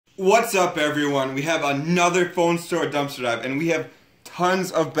What's up, everyone? We have another phone store dumpster dive, and we have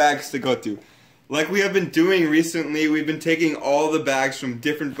tons of bags to go through. Like we have been doing recently, we've been taking all the bags from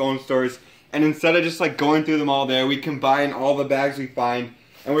different phone stores, and instead of just like going through them all there, we combine all the bags we find,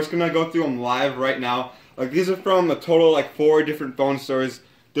 and we're just gonna go through them live right now. Like these are from a total like 4 different phone stores.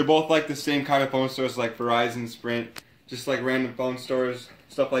 They're both like the same kind of phone stores, like Verizon, Sprint, just like random phone stores,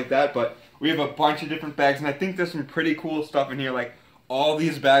 stuff like that. But we have a bunch of different bags, and I think there's some pretty cool stuff in here. Like all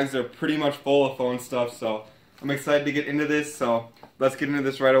these bags are pretty much full of phone stuff, so I'm excited to get into this. So let's get into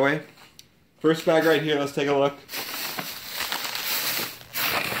this right away. First bag right here, let's take a look.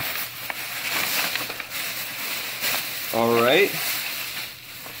 Alright.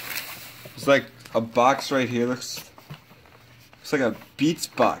 It's like a box right here. Looks like a Beats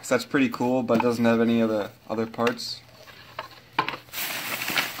box. That's pretty cool, but it doesn't have any of the other parts.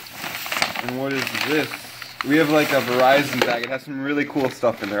 And what is this? We have like a Verizon bag. It has some really cool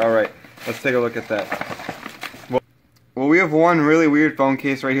stuff in there. Alright, let's take a look at that. Well, we have one really weird phone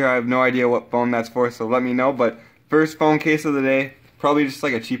case right here. I have no idea what phone that's for, so let me know. But first phone case of the day. Probably just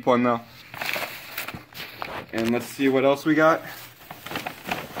like a cheap one though. And let's see what else we got.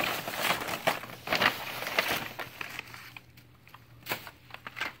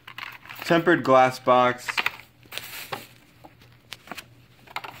 Tempered glass box.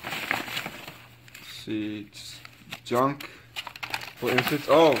 Let's see, just junk. For instance,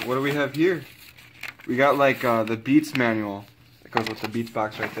 oh, what do we have here? We got like the Beats manual that goes with the Beats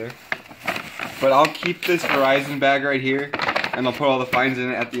box right there. But I'll keep this Verizon bag right here, and I'll put all the finds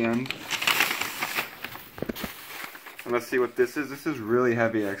in it at the end. And let's see what this is. This is really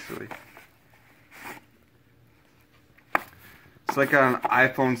heavy, actually. It's like an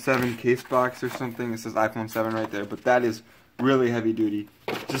iPhone 7 case box or something. It says iPhone 7 right there, but that is really heavy duty.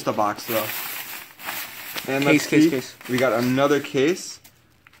 Just a box though. And let's see. We got another case.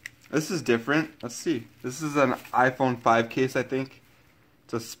 This is different. Let's see. This is an iPhone 5 case, I think.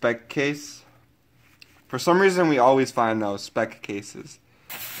 It's a spec case. For some reason, we always find those spec cases.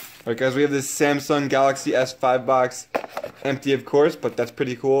 Alright guys, we have this Samsung Galaxy S5 box. Empty, of course, but that's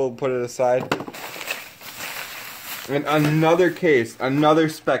pretty cool. We'll put it aside. And another case, another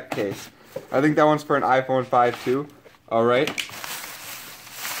spec case. I think that one's for an iPhone 5 too. Alright.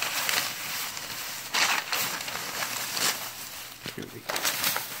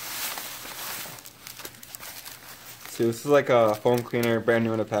 See, this is like a phone cleaner, brand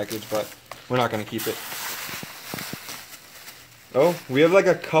new in a package, but we're not going to keep it. Oh, we have like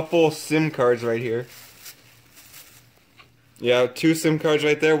a couple SIM cards right here. Yeah, 2 SIM cards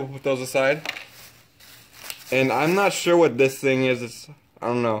right there. We'll put those aside. And I'm not sure what this thing is. It's, I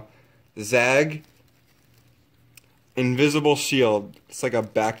don't know. Zag. Invisible shield. It's like a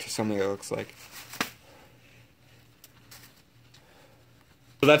back to something it looks like.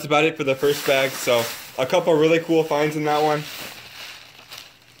 So that's about it for the first bag. So a couple really cool finds in that one.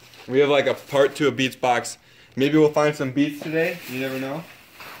 We have like a part to a Beats box. Maybe we'll find some Beats today. You never know.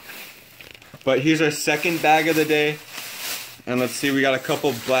 But here's our second bag of the day. And let's see, we got a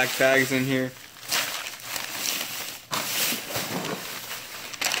couple black bags in here.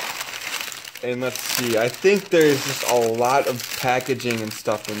 And let's see, I think there's just a lot of packaging and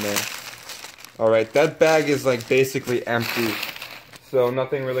stuff in there. Alright, that bag is like basically empty. So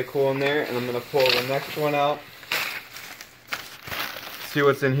nothing really cool in there. And I'm going to pull the next one out. See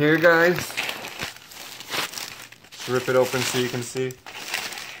what's in here, guys. Just rip it open so you can see.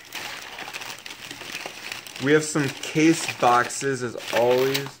 We have some case boxes as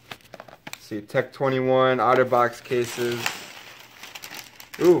always. Let's see, Tech 21, OtterBox cases.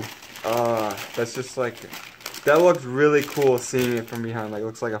 Ooh. That's just like, that looks really cool seeing it from behind. Like, it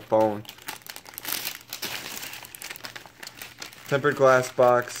looks like a phone. Tempered glass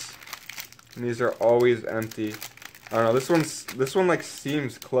box. And these are always empty. I don't know, this one like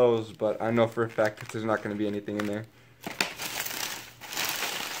seems closed, but I know for a fact that there's not going to be anything in there.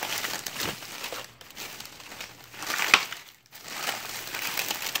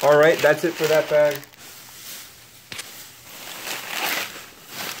 Alright, that's it for that bag.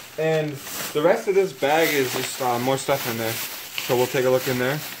 And the rest of this bag is just more stuff in there. So we'll take a look in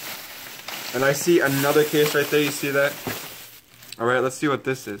there. And I see another case right there. You see that? Alright, let's see what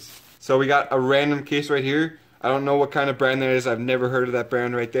this is. So we got a random case right here. I don't know what kind of brand that is. I've never heard of that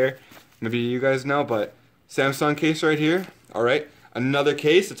brand right there. Maybe you guys know, but Samsung case right here. Alright, another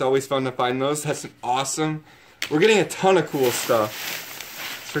case. It's always fun to find those. That's awesome. We're getting a ton of cool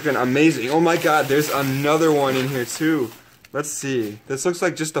stuff. It's freaking amazing. Oh my god, there's another one in here too. Let's see. This looks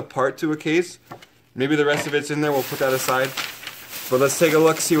like just a part to a case. Maybe the rest of it's in there. We'll put that aside. But let's take a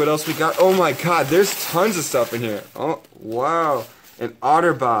look, see what else we got. Oh my god, there's tons of stuff in here. Oh, wow. An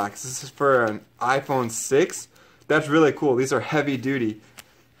OtterBox. This is for an iPhone 6. That's really cool. These are heavy duty.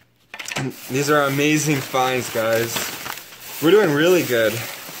 And these are amazing finds, guys. We're doing really good.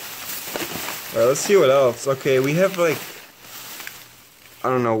 Alright, let's see what else. Okay, we have like, I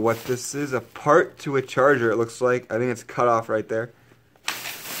don't know what this is. A part to a charger, it looks like. I think it's cut off right there.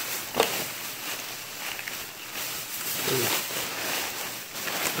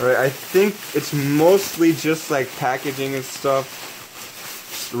 Alright, I think it's mostly just like packaging and stuff.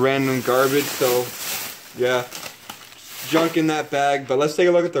 Just random garbage, so yeah. Junk in that bag, but let's take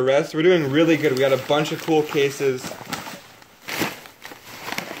a look at the rest. We're doing really good. We got a bunch of cool cases.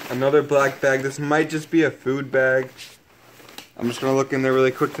 Another black bag. This might just be a food bag. I'm just gonna look in there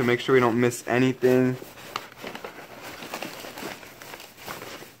really quick to make sure we don't miss anything.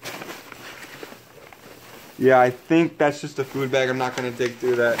 Yeah, I think that's just a food bag. I'm not gonna dig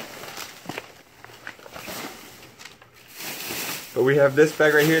through that. But we have this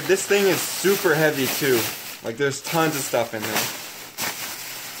bag right here. This thing is super heavy too. Like, there's tons of stuff in there.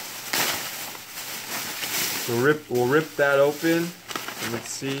 So we'll rip that open. And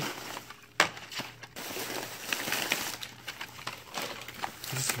let's see.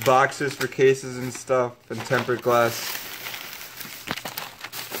 Just boxes for cases and stuff, and tempered glass.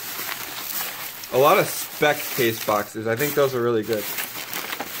 A lot of spec case boxes. I think those are really good.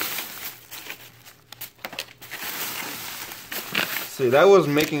 See, that was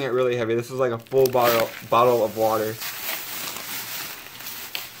making it really heavy. This is like a full bottle of water.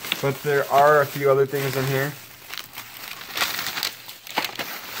 But there are a few other things in here.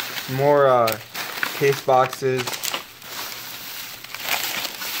 More case boxes.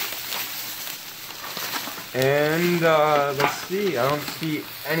 And let's see, I don't see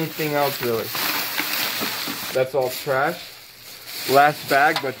anything else really. That's all trash. Last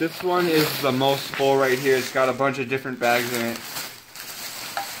bag, but this one is the most full right here. It's got a bunch of different bags in it.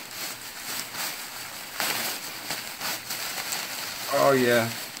 Oh yeah.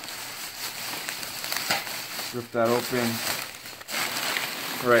 Rip that open.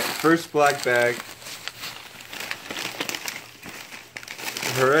 Alright, first black bag.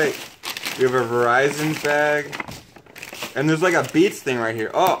 Alright. We have a Verizon bag. And there's like a Beats thing right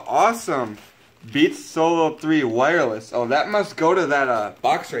here. Oh, awesome. Beats Solo 3 wireless. Oh, that must go to that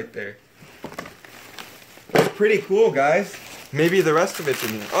box right there. That's pretty cool, guys. Maybe the rest of it's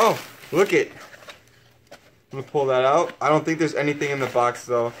in here. Oh, look it. I'm gonna pull that out. I don't think there's anything in the box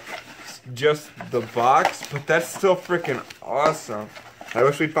though. It's just the box, but that's still freaking awesome. I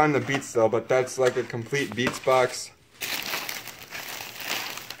wish we'd find the Beats though, but that's like a complete Beats box.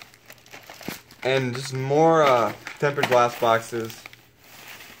 And just more tempered glass boxes.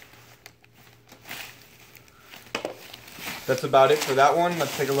 That's about it for that one.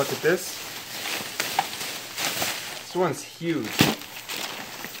 Let's take a look at this. This one's huge.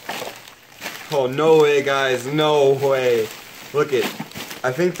 Oh, no way, guys. No way. Look it.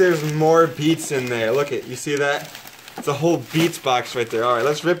 I think there's more Beats in there. Look it. You see that? It's a whole Beats box right there. Alright,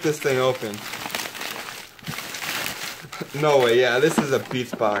 let's rip this thing open. No way. Yeah, this is a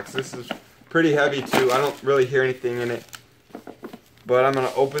Beats box. This is pretty heavy, too. I don't really hear anything in it. But I'm going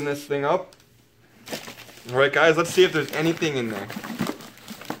to open this thing up. Alright, guys. Let's see if there's anything in there.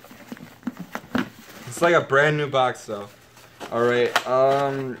 It's like a brand new box, though. Alright,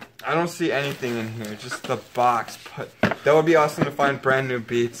 I don't see anything in here, just the box, but that would be awesome to find brand new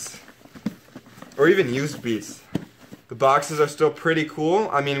Beats. Or even used Beats. The boxes are still pretty cool.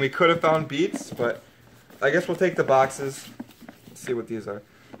 I mean, we could have found Beats, but I guess we'll take the boxes. Let's see what these are.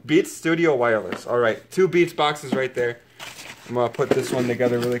 Beats Studio Wireless. Alright, 2 Beats boxes right there. I'm going to put this one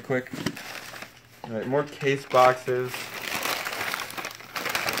together really quick. Alright, more case boxes.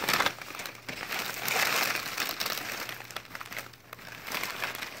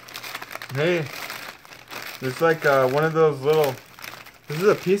 Hey, there's like one of those little, this is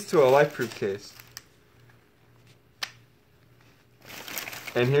a piece to a LifeProof case.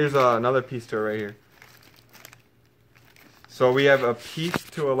 And here's another piece to it right here. So we have a piece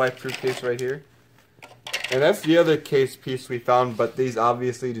to a LifeProof case right here. And that's the other case piece we found, but these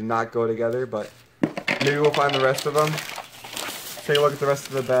obviously do not go together, but maybe we'll find the rest of them. Take a look at the rest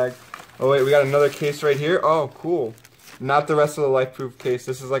of the bag. Oh wait, we got another case right here. Oh, cool. Not the rest of the LifeProof case.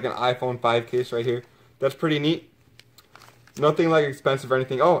 This is like an iPhone 5 case right here. That's pretty neat. Nothing like expensive or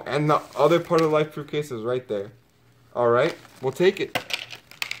anything. Oh, and the other part of the LifeProof case is right there. Alright, we'll take it.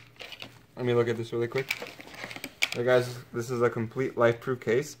 Let me look at this really quick. Hey guys, this is a complete LifeProof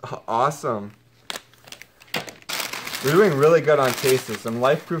case. Awesome. We're doing really good on cases. And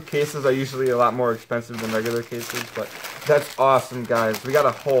LifeProof cases are usually a lot more expensive than regular cases, but that's awesome, guys. We got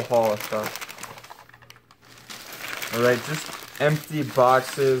a whole haul of stuff. Alright, just empty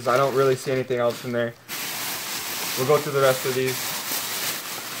boxes. I don't really see anything else in there. We'll go through the rest of these.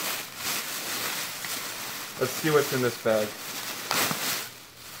 Let's see what's in this bag.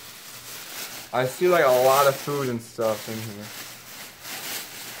 I see like a lot of food and stuff in here.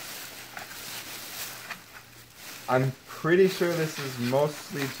 I'm pretty sure this is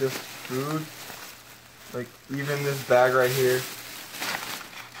mostly just food. Like even this bag right here.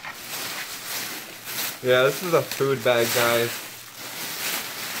 Yeah, this is a food bag, guys.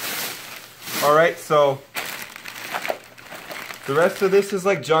 Alright, so the rest of this is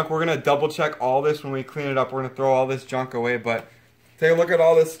like junk. We're going to double check all this when we clean it up. We're going to throw all this junk away, but take a look at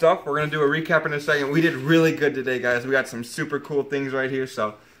all this stuff. We're going to do a recap in a second. We did really good today, guys. We got some super cool things right here,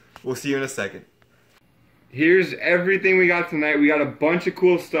 so we'll see you in a second. Here's everything we got tonight. We got a bunch of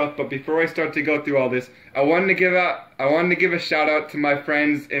cool stuff, but before I start to go through all this, I wanted to give a shout out to my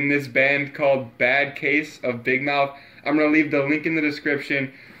friends in this band called Bad Case of Big Mouth. I'm going to leave the link in the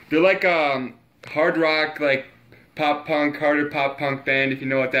description. They're like hard rock, like pop punk, harder pop punk band, if you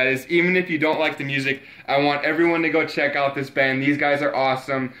know what that is. Even if you don't like the music, I want everyone to go check out this band. These guys are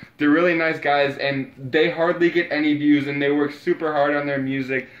awesome. They're really nice guys, and they hardly get any views, and they work super hard on their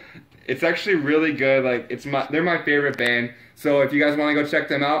music. It's actually really good. Like they're my favorite band. So if you guys want to go check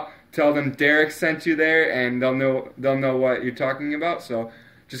them out, tell them Derek sent you there, and they'll know what you're talking about. So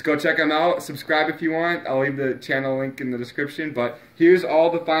just go check them out. Subscribe if you want. I'll leave the channel link in the description. But here's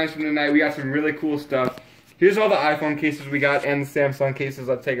all the finds from tonight. We got some really cool stuff. Here's all the iPhone cases we got and the Samsung cases.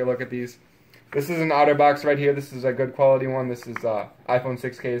 Let's take a look at these. This is an OtterBox right here. This is a good quality one. This is iPhone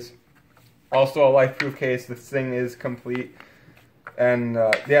 6 case. Also a LifeProof case. This thing is complete. And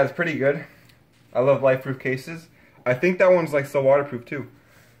yeah, it's pretty good. I love LifeProof cases. I think that one's like so waterproof too.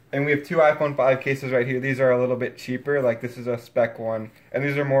 And we have two iPhone 5 cases right here. These are a little bit cheaper. Like this is a spec one. And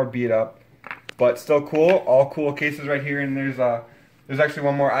these are more beat up. But still cool. All cool cases right here. And there's actually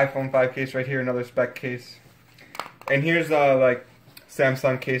one more iPhone 5 case right here. Another spec case. And here's like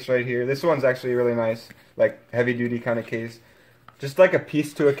Samsung case right here. This one's actually really nice. Like heavy duty kind of case. Just like a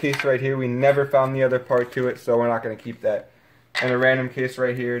piece to a case right here. We never found the other part to it. So we're not going to keep that. And a random case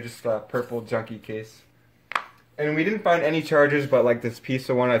right here. Just a purple junky case. And we didn't find any chargers, but like this piece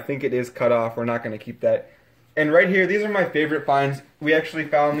of one, I think it is cut off. We're not going to keep that. And right here, these are my favorite finds. We actually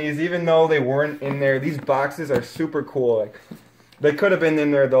found these, even though they weren't in there. These boxes are super cool. Like, they could have been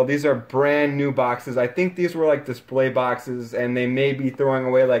in there though. These are brand new boxes. I think these were like display boxes, and they may be throwing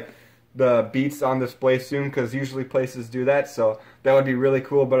away like the Beats on display soon, because usually places do that. So that would be really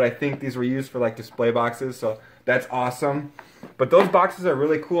cool. But I think these were used for like display boxes, so that's awesome. But those boxes are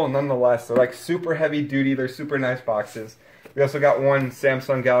really cool nonetheless. They're like super heavy duty. They're super nice boxes. We also got one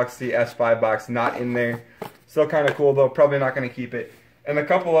Samsung Galaxy S5 box not in there. Still kind of cool though. Probably not going to keep it. And a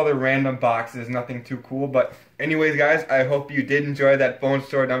couple other random boxes. Nothing too cool. But anyways, guys, I hope you did enjoy that phone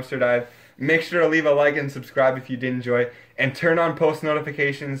store dumpster dive. Make sure to leave a like and subscribe if you did enjoy. And turn on post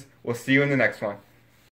notifications. We'll see you in the next one.